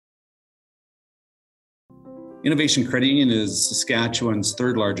Innovation Credit Union is Saskatchewan's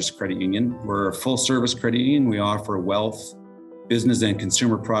third largest credit union. We're a full service credit union. We offer wealth, business and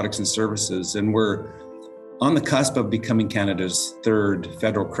consumer products and services, and we're on the cusp of becoming Canada's third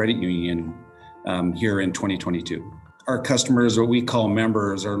federal credit union here in 2022. Our customers, what we call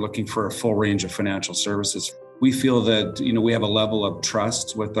members, are looking for a full range of financial services. We feel that we have a level of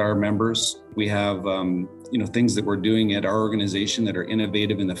trust with our members. We have things that we're doing at our organization that are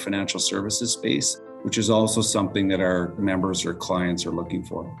innovative in the financial services space, which is also something that our members or clients are looking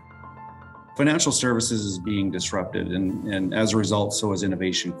for. Financial services is being disrupted, and as a result, so is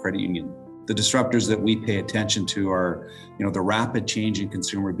Innovation Credit Union. The disruptors that we pay attention to are, the rapid change in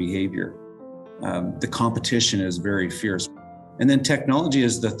consumer behavior. The competition is very fierce. And then technology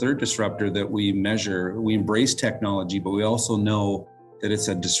is the third disruptor that we measure. We embrace technology, but we also know that it's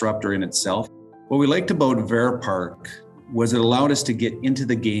a disruptor in itself. What we liked about VeriPark was it allowed us to get into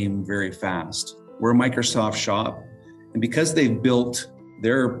the game very fast. We're a Microsoft shop, and because they've built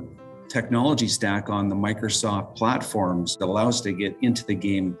their technology stack on the Microsoft platforms, it allows us to get into the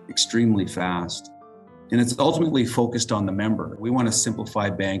game extremely fast. And it's ultimately focused on the member. We want to simplify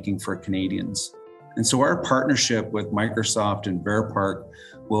banking for Canadians. And so our partnership with Microsoft and VeriPark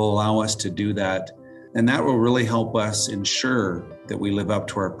will allow us to do that. And that will really help us ensure that we live up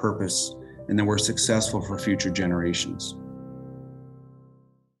to our purpose and that we're successful for future generations.